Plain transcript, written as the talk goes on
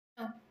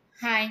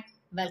Hi,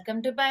 welcome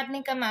to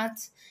Partnika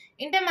Maths.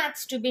 Inter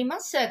Maths-2B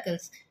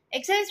circles.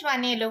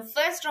 Exercise-1 లో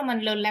first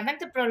Roman లో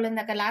 11th problem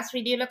దాకా last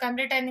వీడియోలో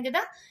complete అయింది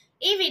కదా.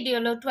 ఈ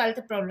వీడియోలో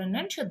 12th ప్రాబ్లం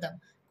ని చూద్దాం.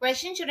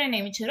 క్వశ్చన్ చూడండి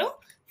ఏమి ఇచ్చారు.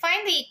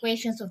 Find the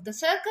equations of the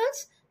circles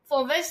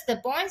for which the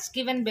points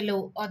given below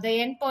are the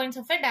end points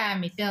of a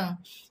diameter.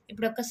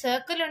 ఇప్పుడు ఒక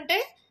సర్కిల్ ఉంటే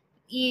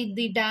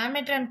ఇది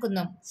డయామీటర్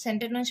అనుకుందాం.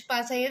 సెంటర్ నుంచి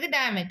పాస్ అయ్యేది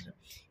డయామీటర్.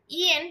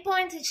 ఈ ఎండ్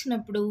పాయింట్స్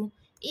ఇచ్చినప్పుడు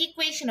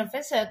equation of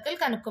a circle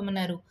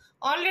కనుక్కోమన్నారు.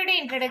 Already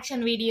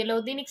introduction వీడియోలో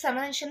దీనికి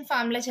సంబంధించిన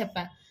ఫార్ములా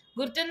చెప్పా,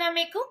 గుర్తుందా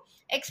మీకు?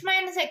 x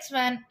minus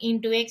x1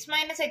 into x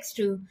minus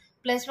x2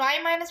 plus y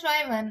minus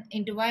y1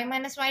 into y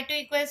minus y2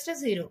 equals to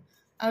 0.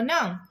 అవునా?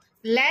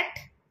 Let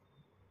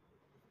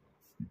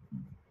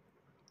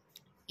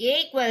a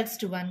equals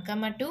to 1,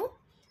 2,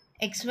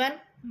 x1,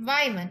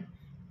 y1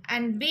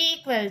 and b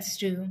equals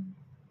to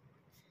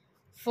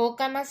 4,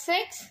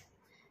 6,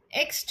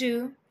 x2,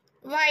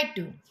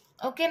 y2.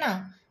 ఓకేనా?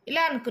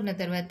 ఇలా అనుకున్న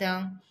తర్వాత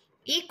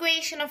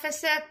equation of a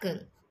circle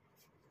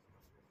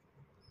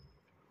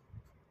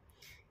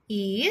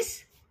is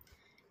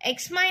x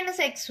minus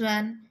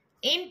x1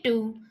 into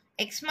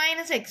x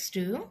minus x2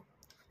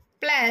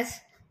 plus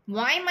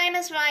y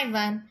minus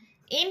y1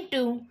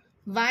 into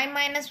y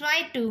minus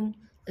y2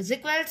 is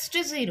equals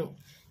to 0.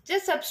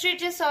 Just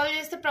substitute చేసి solve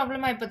చేస్తే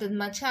problem అయిపోతుంది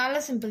మా. చాలా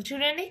simple.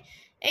 చూడండి,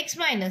 x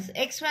minus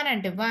x1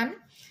 అంటే 1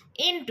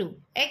 into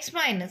x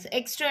minus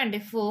x2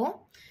 అంటే 4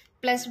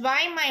 plus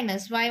y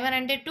minus y1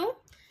 అంటే 2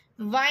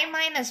 y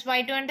minus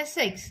y2 అంటే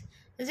 6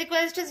 is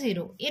equals to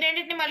 0. ఈ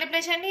రెండింటిని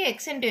మల్టిప్లై చేయండి. x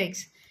into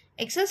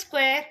x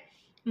square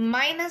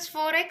minus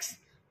 4x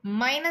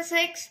minus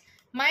x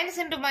minus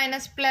into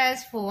minus plus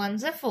 4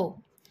 ones are 4.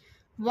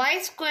 Y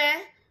square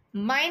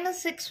minus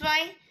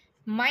 6y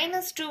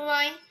minus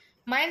 2y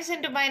minus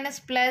into minus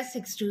plus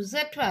 6 2s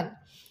are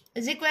 12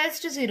 is equals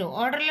to 0.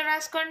 ఆర్డర్లో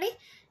రాసుకోండి.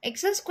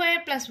 x square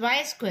plus y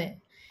square.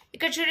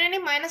 ఇక్కడ చూడండి,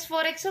 minus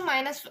 4x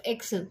minus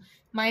x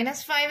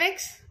minus 5x.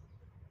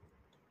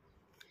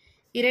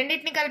 ఈ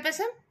రెండింటిని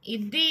కలిపేసాం.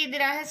 ఇది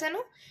రాసేసాను.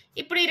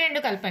 ఇప్పుడు ఈ రెండు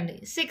కలపండి.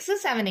 6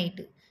 7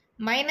 8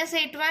 minus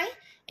 8y.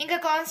 ఇంకా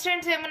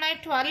కాన్స్టెంట్స్ ఏమున్నాయి?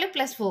 12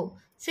 plus 4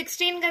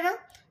 16 కదా.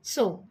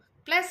 So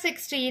plus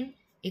 16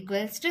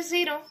 equals to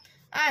 0.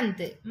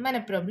 అంతే, మన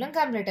ప్రాబ్లం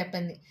కంప్లీట్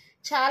అయిపోయింది.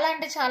 చాలా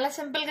అంటే చాలా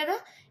సింపుల్ కదా.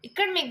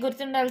 ఇక్కడ మీకు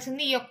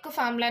గుర్తుండాల్సింది ఈ యొక్క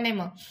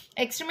ఫార్ములానేమో.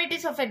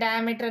 ఎక్స్ట్రిమిటీస్ ఆఫ్ ఎ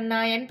డయామీటర్ అన్నా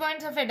end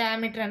points of a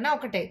diameter అన్నా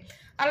ఒకటే.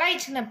 అలా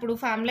ఇచ్చినప్పుడు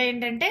ఫార్ములా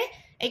ఏంటంటే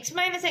x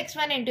minus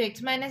x1 into x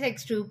minus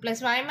x2 plus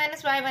y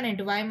minus y1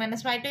 into y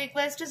minus y2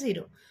 equals to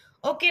 0.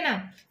 ఓకేనా?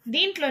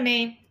 దీంట్లోనే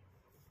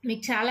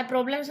మీకు చాలా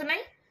ప్రాబ్లమ్స్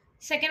ఉన్నాయి.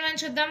 సెకండ్ వన్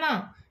చూద్దామా?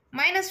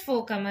 -4,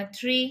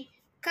 3,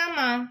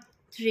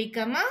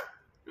 3,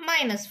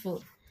 -4.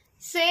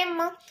 సేమ్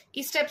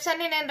ఈ స్టెప్స్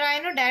అన్ని నేను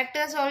రాయను,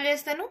 డైరెక్ట్గా సాల్వ్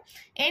చేస్తాను.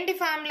 ఏంటి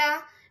formula?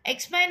 x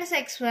minus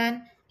x1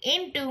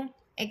 into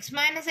x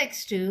minus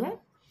x2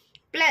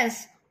 plus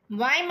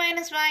y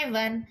minus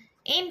y1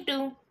 into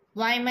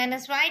y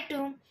minus y2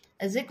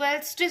 is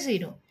equals to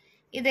 0.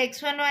 ఇది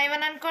x1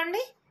 y1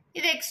 అనుకోండి,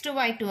 ఇది x2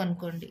 y2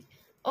 అనుకోండి.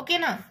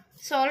 ఓకేనా?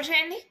 సాల్వ్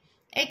చేయండి.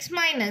 x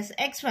minus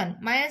x1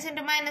 minus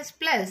into minus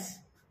plus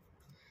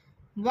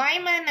y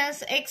minus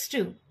x2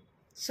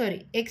 sorry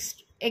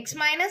x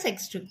minus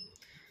x2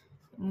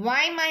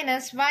 y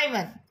minus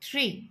y1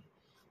 3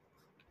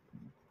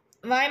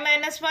 y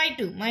minus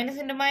y2 minus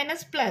into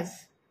minus plus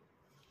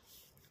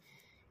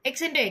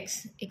x into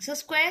x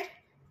square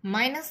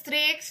minus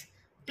 3x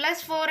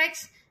plus 4x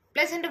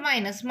plus into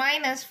minus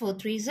 4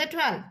 3s are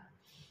 12.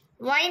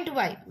 Y into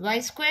y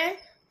square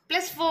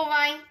plus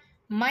 4y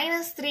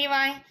minus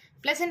 3y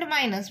plus into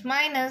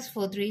minus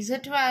 4 3s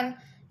are 12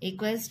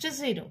 equals to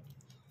 0.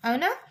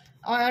 అవునా?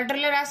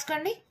 ఆర్డర్లో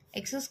రాసుకోండి.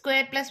 x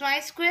square plus y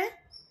square.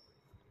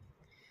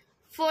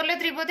 4లో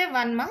 3 పోతే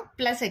 1 మా,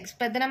 plus x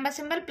పెద్ద number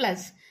symbol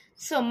plus.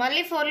 So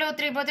మళ్ళీ 4లో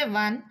 3 పోతే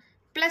 1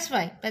 plus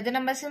y పెద్ద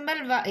number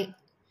symbol y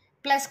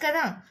plus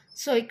కదా.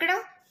 సో ఇక్కడ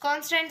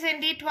కాన్స్టెంట్స్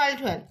ఏంటి?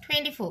 12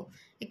 24.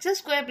 x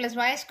square plus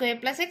y square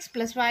plus x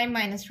plus y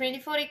minus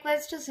 24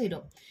 equals to 0.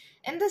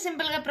 ఎంత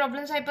సింపుల్గా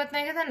ప్రాబ్లమ్స్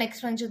అయిపోతున్నాయి కదా.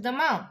 నెక్స్ట్ వన్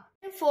చూద్దామా?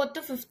 4th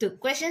to 5th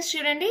క్వశ్చన్స్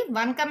చూడండి.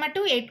 1,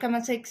 2,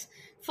 8, 6,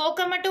 4,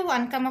 2,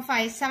 1,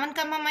 5, 7,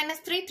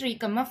 -3, 3,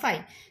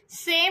 5.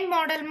 సేమ్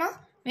మోడల్ మా.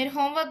 మీరు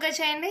హోంవర్క్గా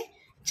చేయండి.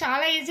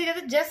 చాలా ఈజీ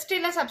కదా. జస్ట్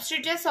ఇలా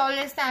సబ్స్టిట్యూట్ చేసి సాల్వ్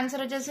చేస్తే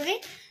ఆన్సర్ వచ్చేస్తుంది.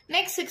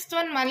 నెక్స్ట్ 6th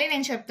వన్ మళ్ళీ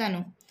నేను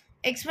చెప్తాను.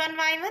 x1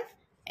 y1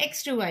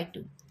 x2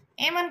 y2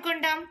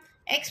 ఏమనుకుంటాం?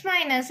 x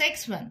minus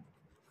x1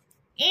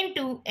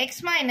 into x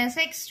minus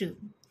x2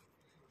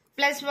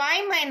 plus y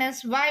minus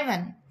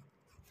y1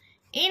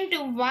 into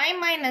y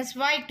minus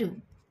y2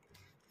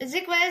 is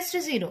equals to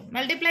 0.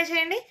 Multiply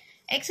చేయండి.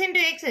 x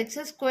into x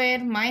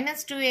square minus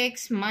 2x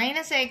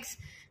minus x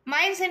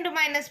minus into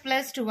minus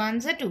plus 2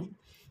 ones are 2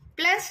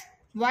 plus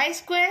y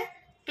square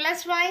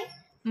plus y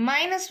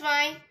minus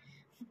y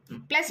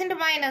plus into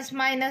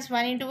minus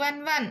 1 into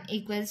 1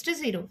 equals to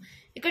 0.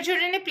 ఇక్కడ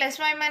చూడండి, plus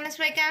y minus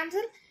y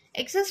cancel.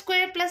 x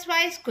square plus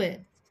y square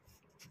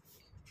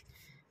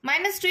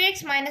minus 2x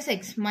minus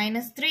x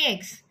minus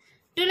 3x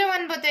 2లో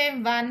 1 పోతే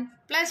 1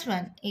 plus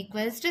 1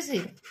 equals to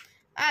 0.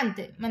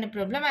 అంతే మన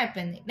problem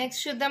అయిపోయింది.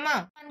 Next చూద్దామా.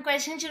 మన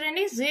question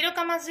చూడండి.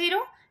 0,0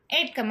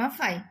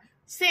 8,5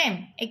 same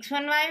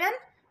x1 y1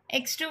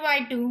 x2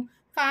 y2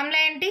 formula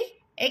ఏంటి?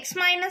 x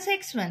minus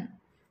x1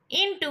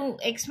 into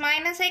x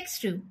minus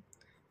x2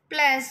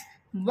 plus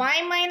y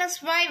minus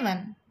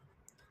y1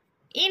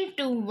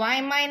 into y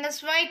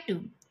minus y2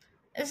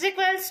 is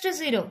equals to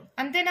 0.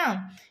 అంతేనా?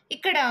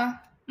 ఇక్కడ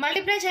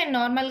మల్టిప్లై చేయండి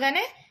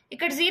నార్మల్గానే.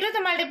 ఇక్కడ 0తో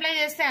మల్టిప్లై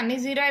చేస్తే అన్ని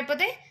 0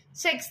 అయిపోతాయి.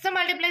 సో ఎక్స్తో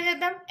మల్టిప్లై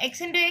చేద్దాం.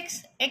 X into X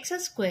X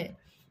square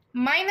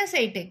minus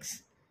 8x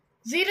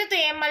 0తో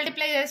ఏం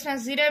మల్టిప్లై చేసినా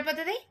 0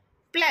 అయిపోతుంది.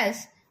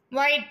 Plus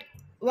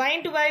why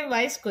into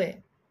y square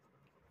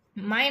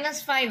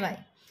minus 5y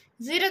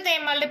 0తో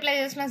ఏం మల్టిప్లై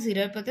చేసినా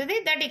 0 అయిపోతుంది.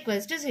 That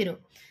equals to 0.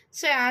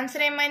 So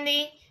answer ఏమైంది?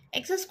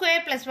 X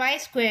square plus y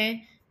square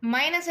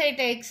minus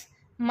 8x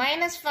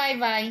minus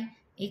 5y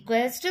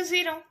equals to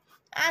 0.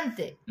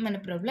 అంతే మన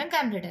problem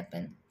complete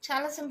అయిపోయింది.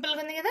 చాలా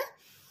సింపుల్గా ఉంది కదా.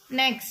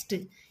 నెక్స్ట్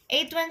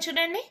 8th వన్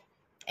చూడండి.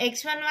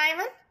 x1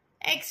 y1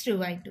 x2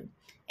 y2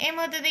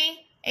 ఏమవుతుంది?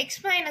 x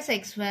minus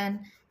x1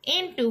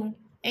 into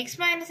x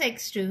minus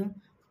x2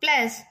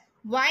 plus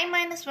y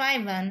minus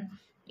y1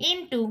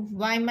 into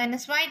y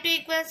minus y2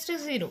 equals to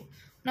 0.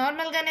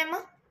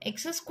 నార్మల్గానేమో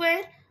X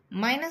square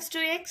minus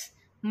 2x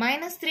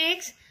minus 3x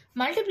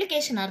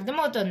multiplication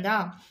అర్థమవుతుందా?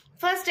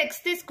 First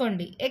X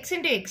తీసుకోండి. X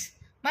into X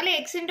మళ్ళీ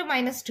X into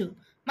minus 2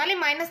 మళ్ళీ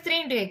minus 3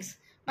 into X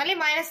మళ్ళీ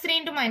minus 3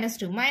 into minus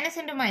 2 minus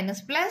into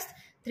minus plus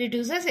 3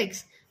 2 6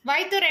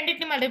 వైతో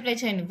రెండింటిని multiply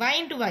చేయండి. Why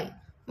into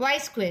y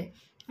square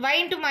y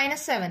into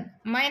minus 7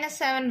 minus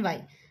 7y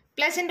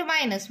plus into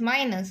minus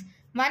minus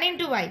 1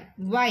 into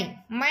y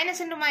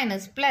minus into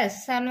minus plus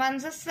 7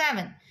 1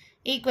 7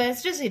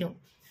 equals to 0.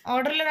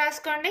 ఆర్డర్లో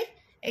రాసుకోండి.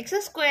 X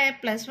square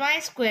plus y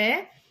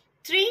square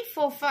 3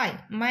 4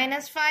 5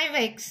 minus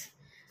 5x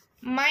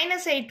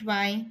minus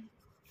 8y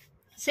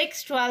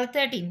 6 12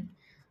 13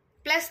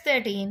 plus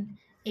 13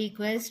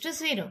 equals to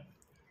 0.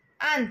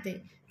 అంతే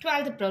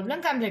 12th problem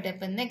complete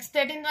అయిపోయింది. Next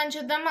 13th one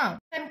చూద్దామా.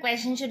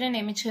 Question చూడండి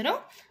ఏమి ఇచ్చారు.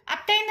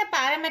 Obtain the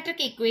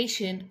parametric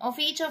equation of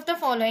each of the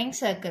following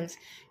circles.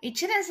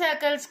 ఇచ్చిన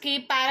సర్కిల్స్కి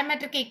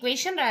parametric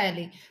equation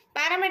రాయాలి.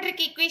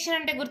 Parametric equation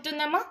అంటే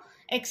గుర్తుందమ్మా?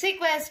 X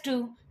equals to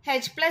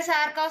H plus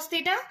are cos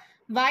theta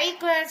why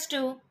equals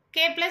to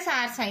K plus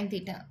are sine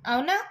theta.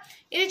 అవునా?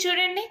 ఇది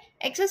చూడండి.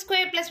 X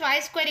square plus y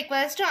square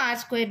equals to are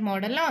square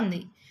మోడల్లో ఉంది.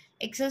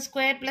 X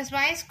square plus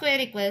y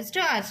square equals to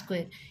are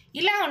square.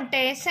 ఇలా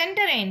ఉంటే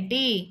centre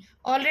ఏంటి?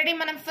 Already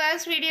మనం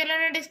first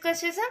వీడియోలోనే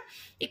డిస్కస్ చేసాం.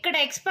 ఇక్కడ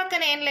ఎక్స్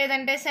పక్కన ఏం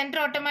లేదంటే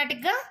సెంటర్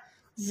ఆటోమేటిక్గా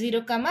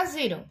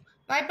 0,0.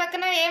 వై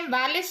పక్కన ఏం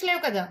వాల్యూస్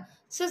లేవు కదా.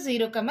 So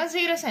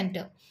 0,0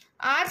 centre.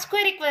 Are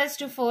square equals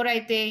to 4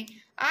 అయితే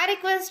ఆర్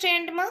ఈక్వల్స్ టు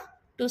ఏంటమ్మా?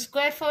 2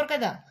 స్క్వేర్ 4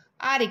 కదా.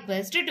 ఆర్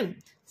ఈక్వల్స్ టు 2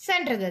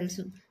 సెంటర్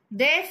తెలుసు.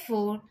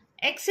 Therefore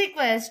x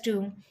equals to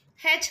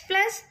h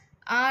plus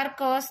r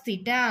cos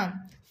theta,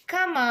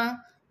 comma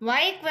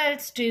y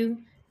equals to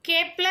k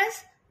plus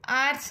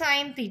r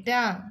sin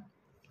theta.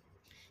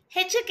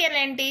 h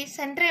కేలేంటి?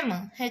 Centre ఏమో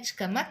h,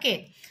 k.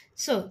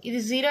 So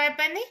ఇది 0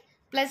 అయిపోయింది.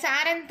 Plus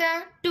r ఎంత?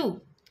 2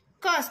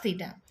 cos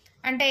theta.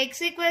 అంటే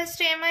x equals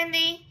to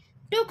ఏమైంది?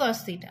 2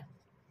 cos theta.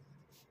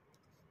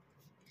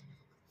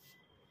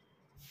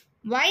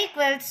 y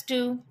equals to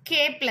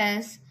k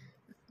plus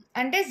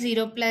అంటే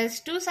 0 plus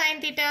 2 sine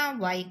theta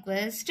y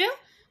equals to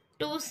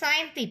 2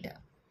 sine theta.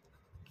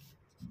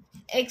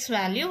 X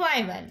value y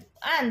value.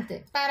 అంతే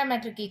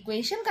parametric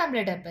equation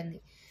complete అయిపోయింది.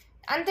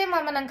 అంతే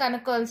మనం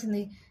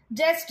కనుక్కోవాల్సింది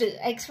just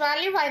X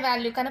value y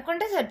value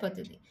కనుక్కుంటే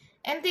సరిపోతుంది.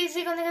 ఎంత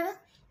ఈజీగా ఉంది కదా.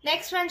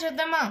 నెక్స్ట్ వన్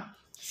చూద్దామా.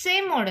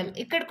 Same model.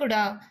 ఇక్కడ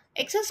కూడా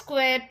X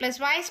square plus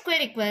y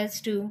square equals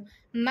to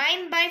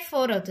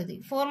 9/4 అవుతుంది.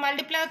 4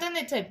 మల్టిప్లై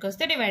అవుతుంది. ఇటు సైడ్కి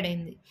వస్తే డివైడ్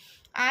అయింది.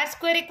 Are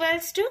square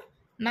equals to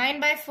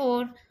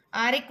 9/4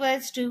 r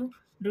equals to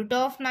root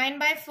of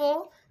 9/4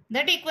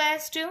 that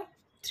equals to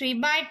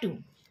 3/2.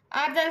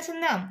 r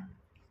తెలిసిందా?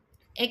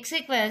 x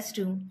equals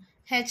to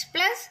h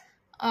plus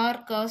r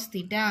cos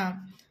theta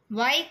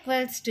y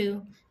equals to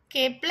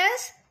k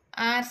plus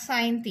r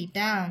sin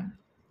theta.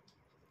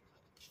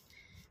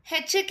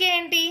 h k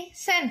ఏంటి?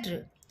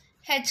 Centre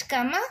h,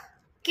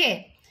 k.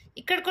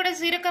 ఇక్కడ కూడా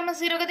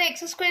 0,0 కదా.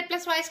 X square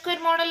plus y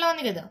square మోడల్లో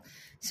ఉంది కదా.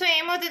 So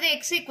ఏమవుతుంది?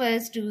 X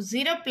equals to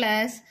 0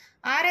 plus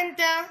are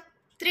ఎంత?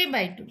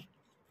 3/2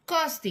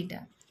 cos theta.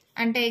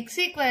 అంటే x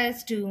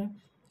equals to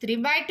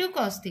 3/2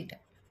 cos theta.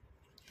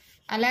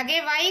 అలాగే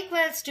y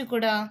ఈక్వల్స్ టు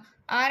కూడా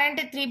r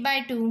అంటే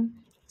 3/2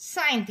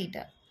 sin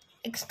theta.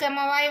 x,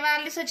 y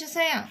values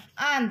వచ్చేసాయా?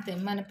 అంతే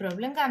మన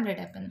ప్రాబ్లం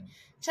కంప్లీట్ అయిపోయింది.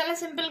 చాలా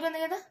సింపుల్గా ఉంది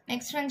కదా.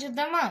 నెక్స్ట్ వన్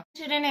చూద్దామా.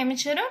 చూడండి ఏమి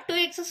ఇచ్చారు.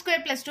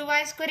 2x² plus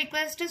 2y²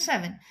 equals to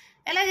 7.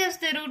 ఎలా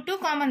చేస్తారు?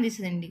 2 కామన్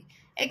తీసేయండి.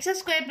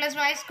 x² plus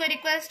y²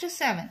 equals to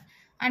 7.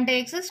 అంటే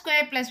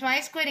x² plus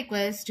y²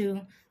 equals to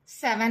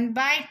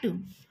 7/2.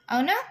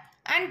 అవునా?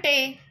 అంటే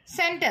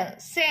సెంటర్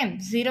సేమ్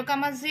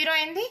 0,0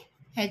 అయింది.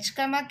 h,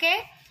 k.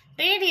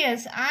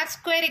 Radius r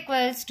square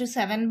equals to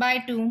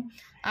 7/2.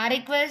 r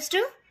equals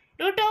to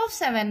root of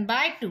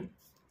 7/2.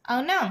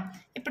 అవునా?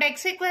 ఇప్పుడు x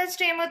ఈక్వల్స్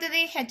టు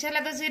ఏమవుతుంది? h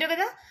అలాగా 0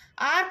 కదా.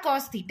 r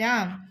cos theta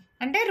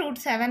అంటే route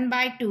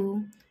 7/2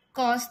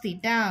 cos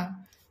theta.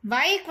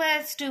 Y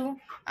equals to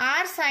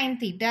r sin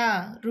theta,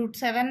 root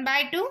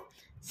 7/2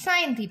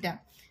 sin theta.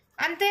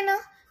 అంతేనా?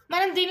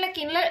 మనం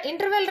దీనిలోకి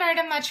interval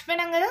రాయడం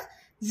మర్చిపోయినాం కదా.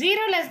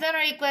 0 less than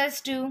or equals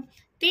to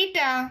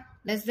theta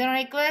less than or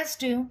equals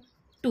to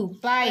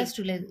 2pi.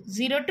 లేదు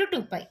 0 to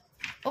 2pi.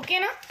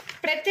 ఓకేనా?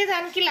 ప్రతి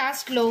దానికి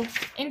లాస్ట్లో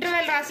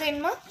interval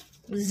రాసేయమ్మా.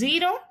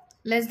 0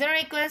 less than or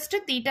equals to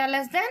theta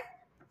less than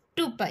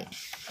 2pi.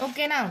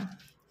 ఓకేనా?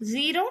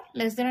 0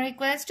 less than or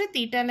equals to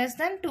theta less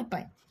than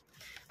 2pi.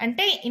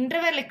 అంటే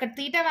interval ఇక్కడ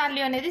theta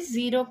value అనేది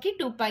 0కి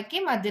 2πకి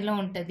మధ్యలో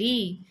ఉంటుంది.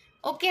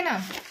 ఓకేనా?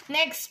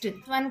 నెక్స్ట్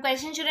 1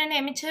 క్వశ్చన్ చూడండి,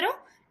 ఏమి ఇచ్చారు.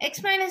 x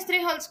 -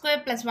 3 whole square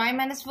plus y -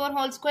 4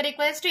 whole square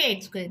equals to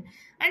 8 square.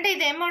 అంటే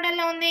ఇది ఏ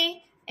మోడల్లో ఉంది.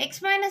 x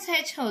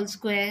 - h whole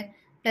square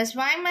plus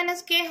y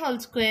 - k whole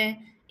square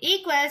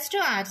equals to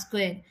r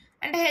square.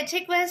 అంటే h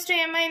ఈక్వల్స్ టు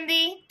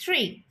ఏమైంది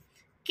 3,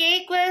 k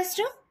equals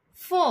to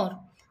 4,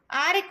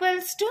 r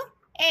equals to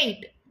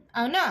 8.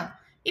 అవునా?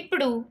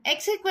 ఇప్పుడు x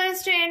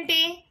equals to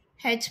ఏంటి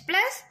h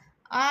plus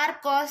r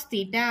cos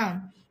theta.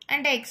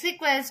 అంటే x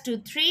equals to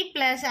 3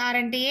 plus r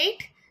అంటే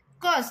 8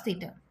 cos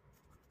theta.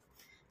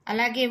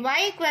 అలాగే y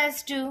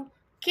equals to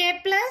k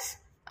plus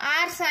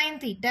r sin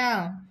theta.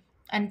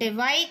 అంటే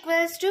y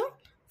equals to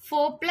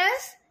 4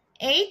 plus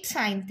 8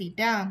 sin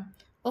theta.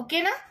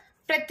 ఓకేనా?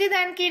 ప్రతి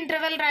దానికి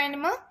interval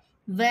రాయనమా.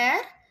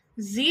 Wear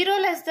 0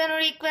 less than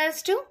are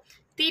equals to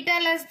theta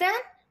less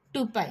than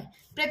 2π.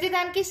 ప్రతి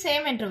దానికి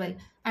same interval.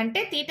 అంటే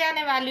theta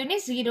అనే వాల్యూని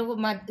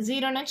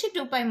 0 నుంచి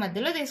 2π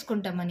మధ్యలో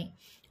తీసుకుంటామని.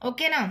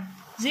 ఓకేనా?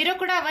 0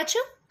 కూడా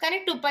అవ్వచ్చు, కానీ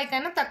 2π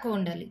కన్నా తక్కువ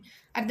ఉండాలి.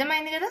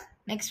 అర్థమైంది కదా.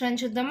 నెక్స్ట్ వన్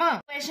చూద్దామా.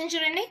 క్వశ్చన్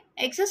చూడండి.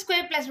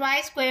 x² plus y²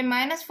 -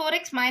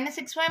 4x -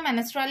 6y -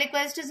 12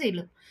 equals to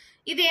 0.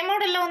 ఇది ఏ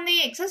మోడల్లో ఉంది.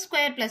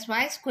 x² plus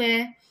y²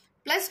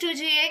 plus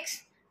 2gx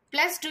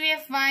plus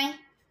 2fy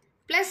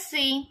plus c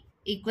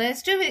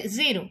equals to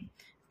 0.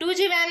 2g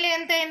value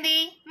ఎంత అయింది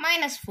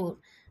 -4.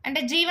 అంటే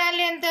g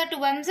వాల్యూ ఎంత 2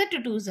 1s 2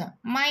 2s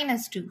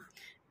 -2.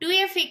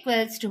 2f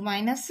equals to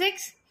 -6,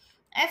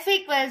 f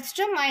equals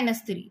to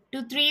 -3.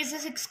 2 3s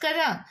 6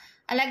 కదా.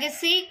 అలాగే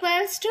c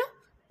equals to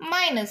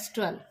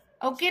 -12.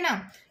 ఓకేనా?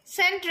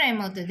 సెంటర్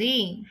ఏమవుతుంది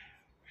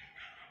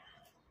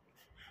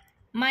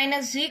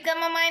 -g,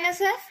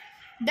 -f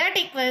that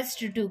equals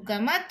to 2,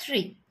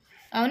 3.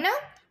 అవునా?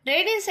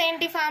 Radius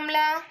ఏంటి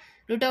formula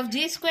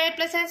 √g²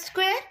 plus f²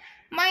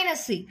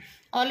 - c.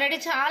 Already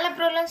చాలా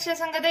ప్రాబ్లమ్స్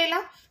చేసాం కదా ఇలా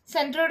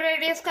సెంట్రోయిడ్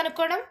రేడియస్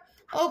కనుక్కోవడం.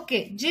 Okay.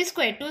 g²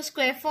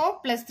 2² 4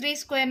 plus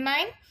 3²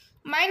 9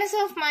 minus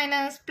of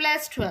minus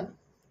plus 12.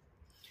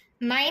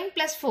 9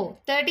 plus 4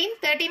 13,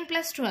 13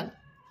 plus 12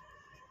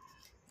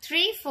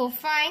 3 4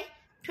 5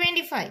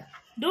 25.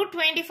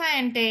 √25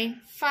 అంటే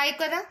 5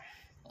 కదా.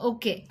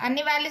 ఓకే,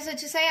 అన్ని values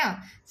వచ్చేసాయా.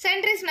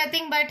 Centre is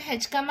nothing but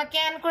h, k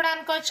అని కూడా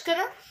అనుకోవచ్చు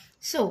కదా.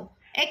 So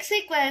x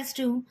equals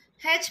to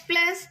h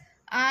plus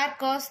r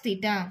cos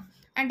theta.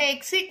 అంటే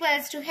x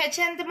equals to h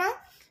ఎంతమా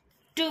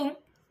 2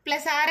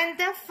 plus r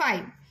ఎంత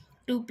 5.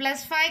 2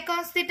 plus 5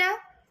 cos theta.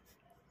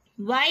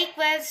 y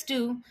equals to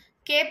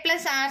k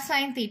plus r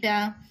sin theta.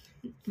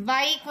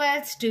 y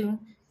equals to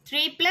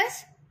 3 plus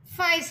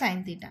 5 sin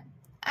theta.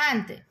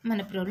 అంతే,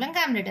 మన problem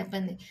complete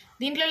అయిపోయింది.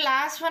 దీంట్లో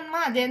last one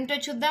మా అదేంటో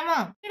చూద్దామా.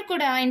 ఇక్కడ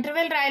కూడా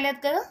ఇంటర్వెల్ రాయలేదు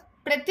కదా.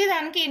 ప్రతి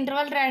దానికి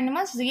interval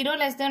రాయడమా. 0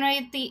 less than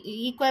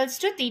equals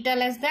to theta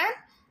less than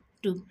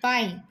 2π.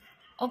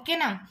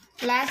 ఓకేనా?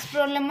 లాస్ట్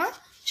ప్రాబ్లమ్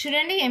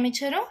చూడండి, ఏమి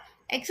ఇచ్చారు.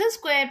 x²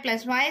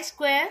 plus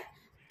y²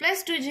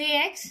 plus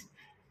 2gx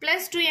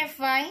plus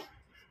 2fy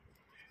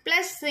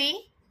plus c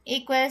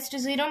equals to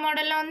 0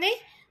 మోడల్లో ఉంది.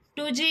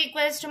 2g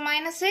equals to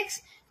 -6,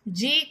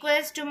 g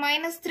equals to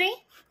 -3.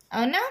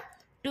 అవునా?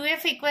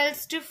 2f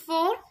equals to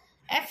 4,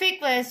 f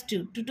equals to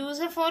 2 2s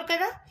 4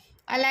 కదా.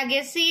 అలాగే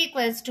c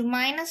equals to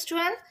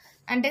 -12.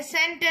 అంటే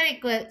centre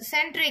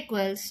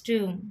equals to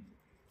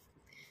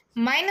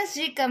 -g,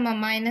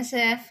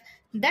 -f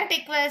that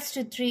equals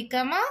to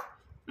 3,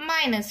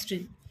 -2.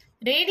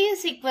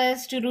 Radius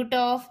equals to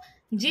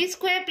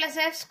 √g² plus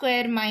f²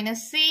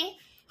 - c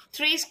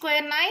 3²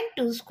 9,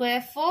 2²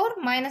 4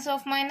 minus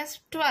of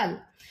 -12.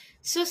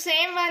 So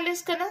same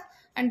values కదా.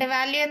 అంటే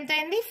value ఎంత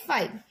అయింది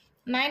 5.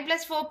 9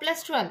 plus 4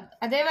 plus 12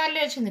 అదే value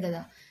వచ్చింది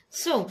కదా.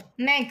 So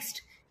next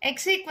x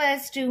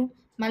equals to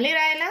మళ్ళీ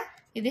రాయాలా.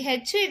 ఇది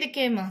h, ఇది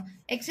కేమా.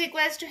 x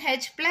equals to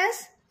h plus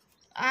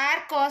r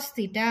cos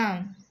theta.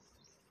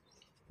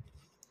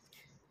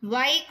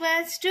 y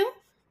equals to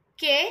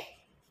k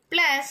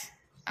plus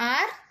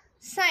r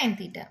sin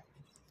theta.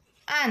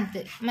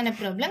 అంతే, మన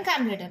ప్రాబ్లం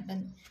కంప్లీట్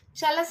అయిపోయింది.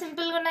 చాలా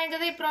సింపుల్గా ఉన్నాయి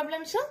కదా ఈ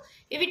ప్రాబ్లమ్స్.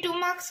 ఇవి 2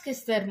 మార్క్స్కి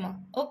ఇస్తారు మా.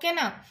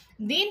 ఓకేనా?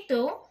 దీంతో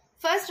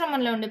ఫస్ట్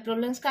రౌండ్లో ఉండే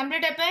ప్రాబ్లమ్స్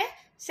కంప్లీట్ అయిపోయాయి.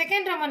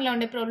 సెకండ్ రౌండ్లో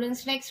ఉండే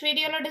ప్రాబ్లమ్స్ నెక్స్ట్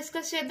వీడియోలో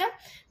డిస్కస్ చేద్దాం.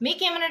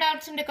 మీకు ఏమైనా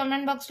డౌట్స్ ఉంటే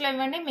కామెంట్ బాక్స్లో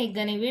ఇవ్వండి. మీకు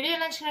కానీ వీడియో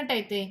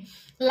నచ్చినట్టయితే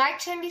లైక్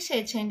చేయండి,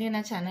 షేర్ చేయండి,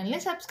 నా ఛానల్ని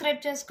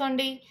సబ్స్క్రైబ్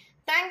చేసుకోండి.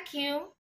 Thank you.